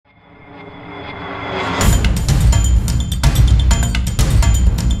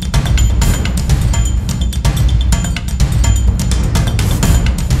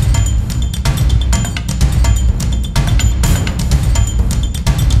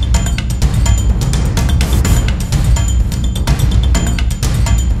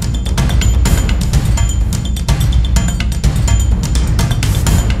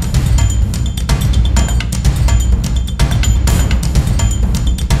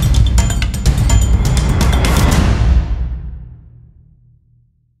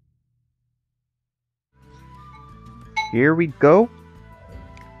Here we go.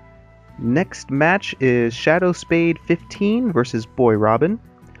 Next match is Shadowspade 15 versus Boyrobin.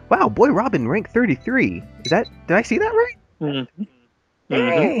 Wow, Boyrobin ranked 33. Did I see that right? Mm-hmm.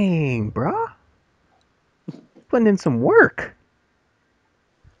 Dang, bruh. Putting in some work.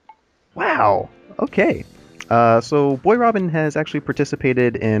 Wow. Okay. So Boyrobin has actually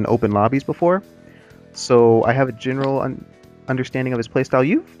participated in open lobbies before, so I have a general understanding of his playstyle.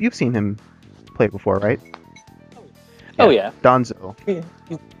 You've seen him play before, right? Oh yeah. Donzo.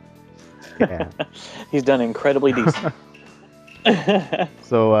 Yeah. He's done incredibly decent.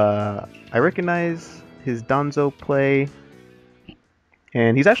 So I recognize his Donzo play,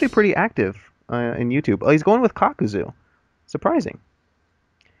 and he's actually pretty active in YouTube. Oh, he's going with Kakuzu. Surprising.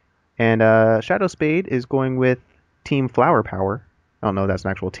 And Shadowspade is going with Team Flower Power. I don't know if that's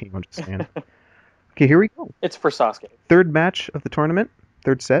an actual team, I'm just saying. Okay, here we go. It's for Sasuke. Third match of the tournament.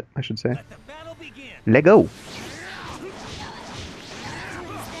 Third set, I should say. Let go.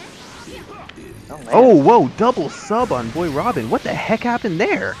 Oh, whoa, double sub on Boyrobin. What the heck happened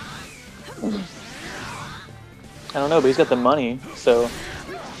there? I don't know, but he's got the money, so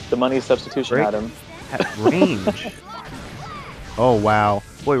the money substitution item. At range. Oh, wow.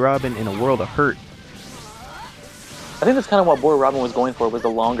 Boyrobin in a world of hurt. I think that's kind of what Boyrobin was going for, was the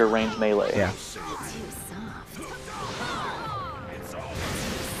longer range melee. Yeah.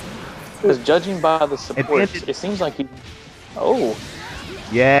 Because judging by the supports, it seems like he... Oh.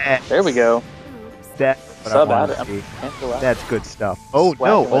 Yeah. There we go. That's sub out. That's good stuff. Oh,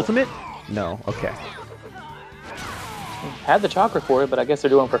 no. Ultimate? No. Okay. Had the chakra for it, but I guess they're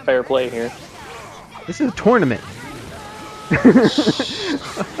doing for fair play here. This is a tournament.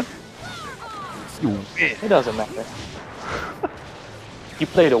 You win. It doesn't matter. You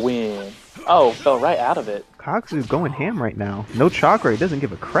play to win. Oh, fell right out of it. Kakuzu's going ham right now. No chakra, he doesn't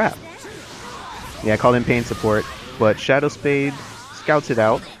give a crap. Yeah, I called him pain support, but Shadowspade scouts it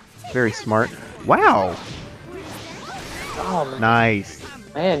out. Very smart. Wow! Oh, nice.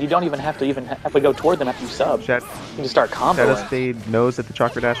 Man, you don't even have to go toward them after you sub. You can just start comboing. Shadowspade knows that the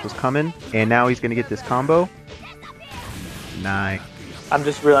chakra dash was coming, and now he's gonna get this combo. Nice. I'm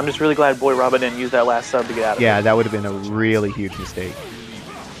just really glad Boyrobin didn't use that last sub to get out of it. Yeah, that would have been a really huge mistake.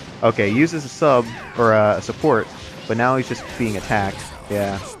 Okay, he uses a sub, or a support, but now he's just being attacked.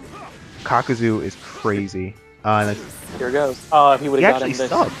 Yeah. Kakuzu is crazy. Here it goes. Oh, if he would have got him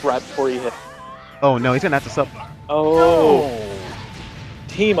this right before he hit. Oh no, he's gonna have to sub. Oh. No.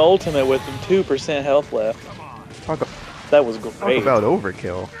 Team Ultimate with 2% health left. That was great. Talk about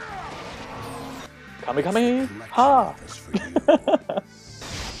overkill. Kami ha!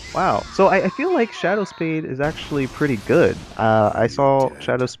 Wow. So I feel like Shadowspade is actually pretty good. I saw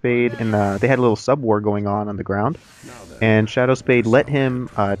Shadowspade and they had a little sub war going on the ground, and Shadowspade let him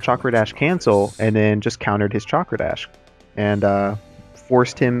Chakra Dash cancel and then just countered his Chakra Dash and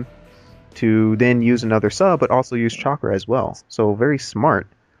forced him to then use another sub but also use Chakra as well. So very smart.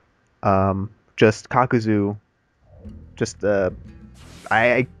 Just Kakuzu, just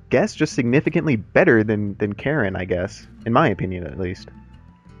I guess just significantly better than Karen, I guess, in my opinion at least.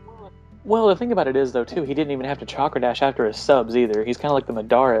 Well, the thing about it is, though, too, he didn't even have to Chakra Dash after his subs, either. He's kind of like the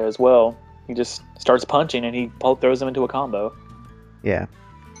Madara as well. He just starts punching, and he throws them into a combo. Yeah.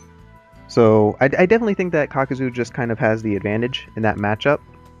 So, I definitely think that Kakuzu just kind of has the advantage in that matchup.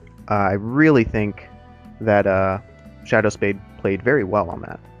 I really think that Shadowspade played very well on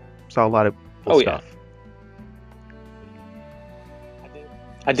that. Saw a lot of cool stuff. Yeah.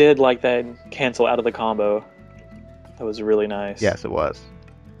 I did like that cancel out of the combo. That was really nice. Yes, it was.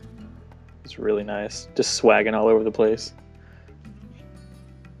 It's really nice. Just swagging all over the place.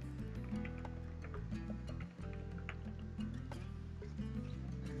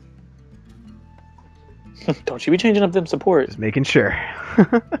 Don't you be changing up them support. Just making sure.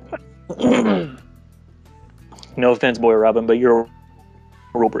 No offense, Boyrobin, but you're a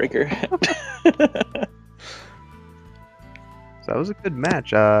rule breaker. So that was a good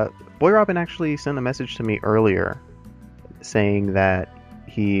match. Boyrobin actually sent a message to me earlier saying that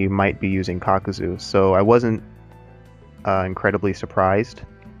he might be using Kakuzu, so I wasn't incredibly surprised.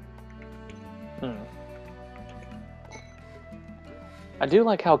 I do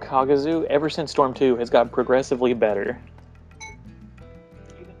like how Kakuzu, ever since Storm 2, has gotten progressively better.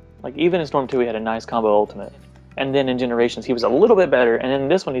 Like, even in Storm 2, he had a nice combo ultimate. And then in Generations, he was a little bit better, and in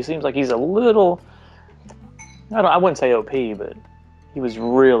this one, he seems like he's a little... I wouldn't say OP, but he was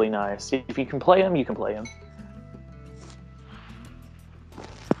really nice. If you can play him, you can play him.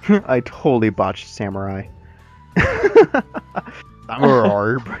 I totally botched Samurai.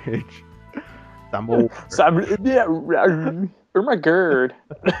 Samurai bridge. Samurai. Yeah, or my gird.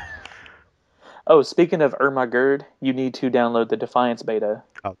 Oh, speaking of Ermagerd, you need to download the Defiance beta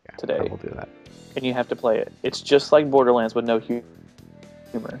Okay, I today, will do that. and you have to play it. It's just like Borderlands with no humor.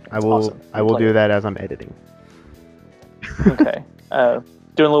 It's awesome. I You will play do it. that as I'm editing. Okay.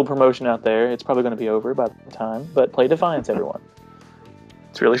 Doing a little promotion out there. It's probably going to be over by the time, but play Defiance, everyone.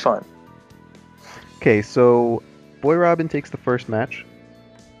 It's really fun. Okay, so Boyrobin takes the first match.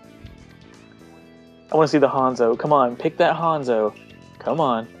 I want to see the Hanzo. Come on, pick that Hanzo. Come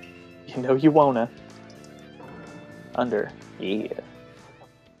on. You know you wanna. Under. Yeah. I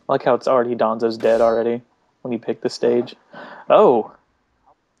like how it's already Donzo's dead already when you pick the stage. Oh.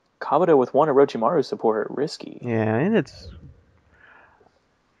 Kabuto with one Orochimaru support. Risky. Yeah, and it's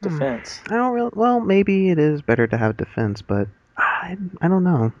Defense. I don't really. Well, maybe it is better to have defense, but I don't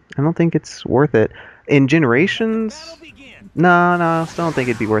know. I don't think it's worth it in Generations. No, no, I still don't think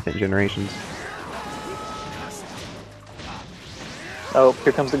it'd be worth it in Generations. Oh,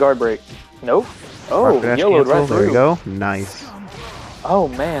 here comes the guard break. Nope. Oh, Dash yellowed cancel. right There we through. go. Nice. Oh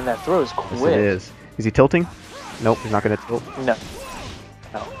man, that throw is quick. Yes, it is. Is he tilting? Nope, he's not gonna tilt. No.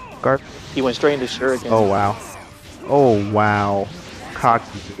 No. Guard. He went straight into Shuriken. Oh wow. Oh wow.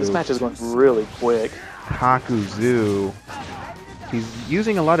 Kakuzu. This match is going really quick. Kakuzu. He's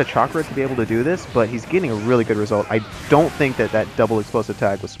using a lot of chakra to be able to do this, but he's getting a really good result. I don't think that that double explosive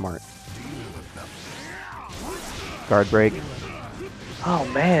tag was smart. Guard break. Oh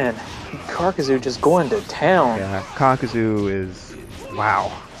man, Karkazu just going to town. Yeah, Kakuzu is...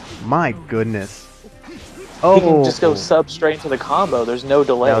 Wow. My goodness. He can just go sub straight into the combo. There's no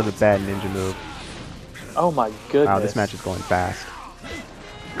delay. That was a bad ninja move. Oh my goodness. Wow, this match is going fast.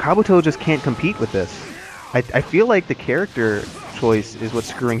 Kabuto just can't compete with this. I feel like the character choice is what's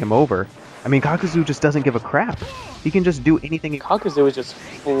screwing him over. I mean, Kakuzu just doesn't give a crap. He can just do anything. Kakuzu is just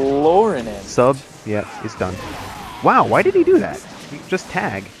flooring it. Sub, yeah, it's done. Wow, why did he do that? Just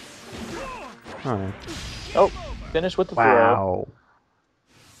tag. Oh, Oh, finish with the wow.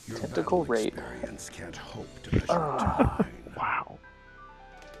 throw. Tentacle rape. Wow.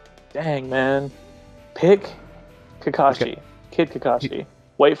 Dang, man. Pick Kakashi. Okay. Kid Kakashi.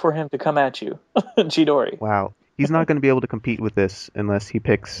 Wait for him to come at you. Chidori. Wow. He's not going to be able to compete with this unless he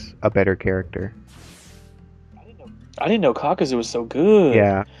picks a better character. I didn't know Kakuzu was so good.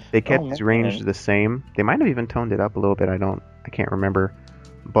 Yeah, they kept his man. range the same. They might have even toned it up a little bit. I can't remember.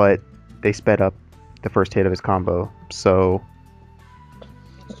 But they sped up the first hit of his combo. So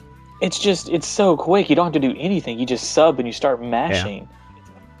It's so quick. You don't have to do anything. You just sub and you start mashing.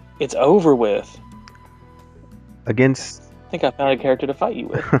 It's over with. against I think I found a character to fight you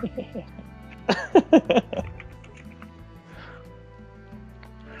with.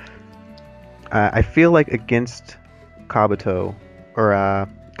 I feel like against Kabuto or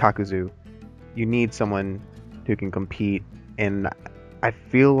Kakuzu, you need someone who can compete, and I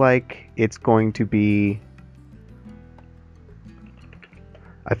feel like it's going to be.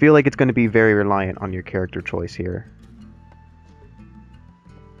 I feel like it's going to be very reliant on your character choice here.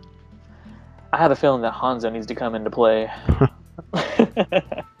 I have a feeling that Hanzo needs to come into play.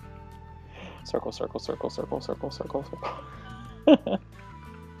 Circle, circle, circle, circle, circle, circle, circle.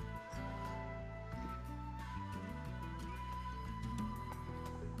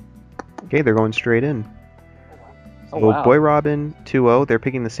 Okay, they're going straight in. Oh, So wow. Boyrobin 2-0, they're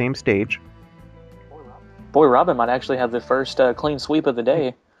picking the same stage. Boyrobin might actually have the first clean sweep of the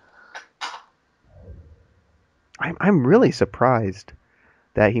day. I'm really surprised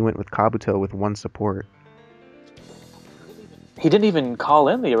that he went with Kabuto with one support. He didn't even call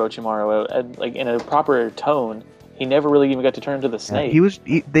in the Orochimaru like in a proper tone. He never really even got to turn to the snake. He was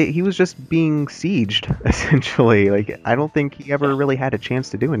just being sieged essentially. Like I don't think he ever really had a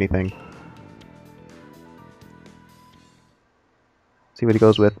chance to do anything. See what he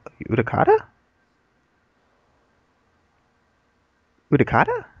goes with. Utakata?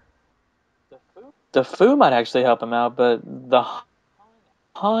 Utakata? The Fu might actually help him out, but the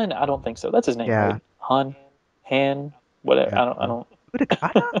Han, I don't think so. That's his name, Yeah. right? Han, Han, whatever. Yeah. I don't.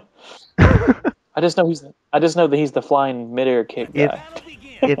 Utakata? I just know that he's the flying midair kick guy.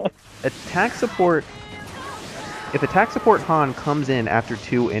 If attack support Han comes in after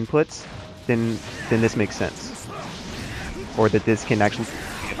 2 inputs, then this makes sense. Or that this can actually.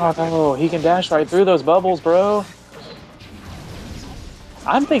 Oh no, he can dash right through those bubbles, bro.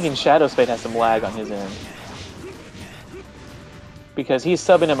 I'm thinking Shadowspade has some lag on his end. Because he's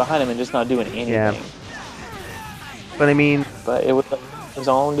subbing in behind him and just not doing anything. Yeah. But I mean, But it was his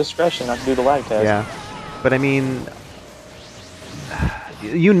own discretion not to do the lag test. yeah. But I mean,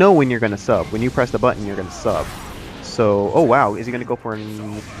 you know when you're gonna sub. When you press the button, you're gonna sub. So, oh wow, is he gonna go for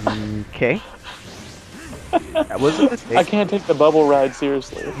an K? That was a I mistake. can't take the bubble ride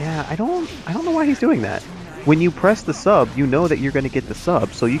seriously. Yeah, I don't know why he's doing that. When you press the sub, you know that you're going to get the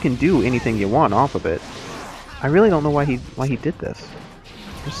sub, so you can do anything you want off of it. I really don't know why he did this.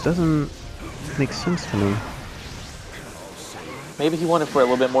 It just doesn't make sense to me. Maybe he wanted for a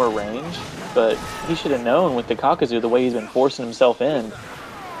little bit more range, but he should have known with the Kakuzu the way he's been forcing himself in.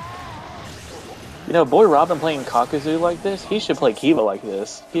 You know, Boyrobin playing Kakuzu like this, he should play Kiva like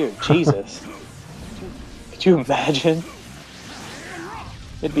this. Here, Jesus. Could you imagine?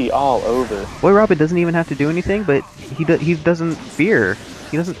 It'd be all over. Boyrobin doesn't even have to do anything, but he doesn't fear.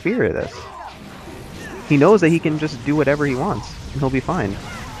 He doesn't fear this. He knows that he can just do whatever he wants, and he'll be fine.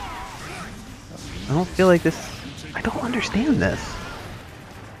 I don't feel like this... I don't understand this.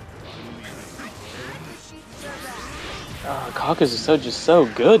 Kakuzu is just so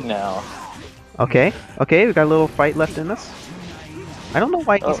good now. Okay, we got a little fight left in us. I don't know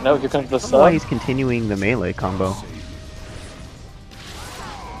why Oh he's... no, here comes the I don't know why sub. he's continuing the melee combo.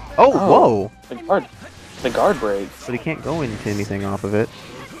 Oh, Oh, whoa! the guard breaks. But he can't go into anything off of it.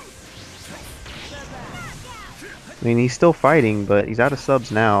 I mean, he's still fighting, but he's out of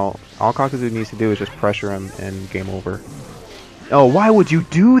subs now. All Kakuzu needs to do is just pressure him, and game over. Oh, why would you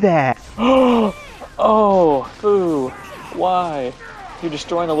do that? Oh, boo. Why? You're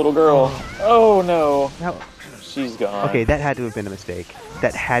destroying a little girl. Oh no. Now, She's gone. okay, that had to have been a mistake.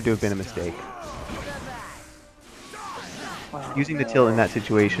 That had to have been a mistake. Oh, Using the tilt in that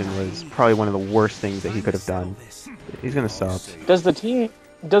situation was probably one of the worst things that he could have done. He's gonna sub. Does the team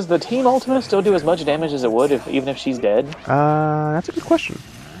ultimate still do as much damage as it would even if she's dead? That's a good question.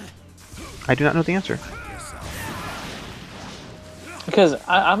 I do not know the answer. Because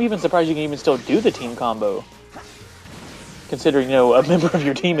I'm even surprised you can even still do the team combo. Considering, you know, a member of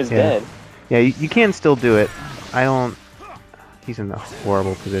your team is dead. Yeah, you can still do it. I don't... He's in a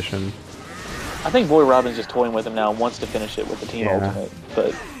horrible position. I think Boyrobin's just toying with him now and wants to finish it with the team ultimate.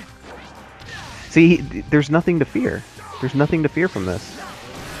 But see, there's nothing to fear. There's nothing to fear from this.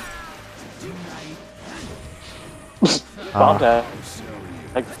 bomb tag.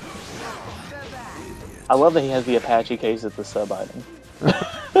 Like, I love that he has the Apache case as the sub item.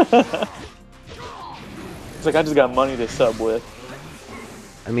 It's like I just got money to sub with.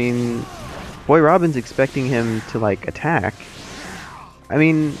 I mean, Boyrobin's expecting him to like attack. I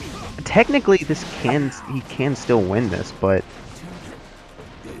mean, technically he can still win this, but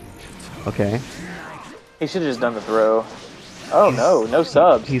okay. He should have just done the throw. Oh no, no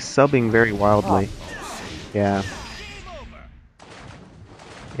subs. He's subbing very wildly. Yeah.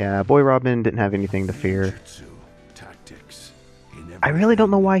 Yeah, Boyrobin didn't have anything to fear. I really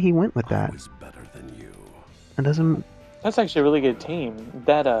don't know why he went with that. It doesn't... That's actually a really good team.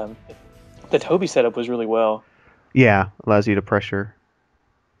 That the Toby setup was really well. Yeah, allows you to pressure.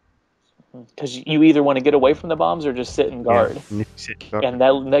 Because you either want to get away from the bombs or just sit and guard. Yeah. And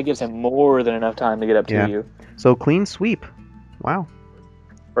that gives him more than enough time to get up to you. So clean sweep. Wow.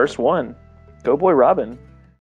 First one. Go Boyrobin.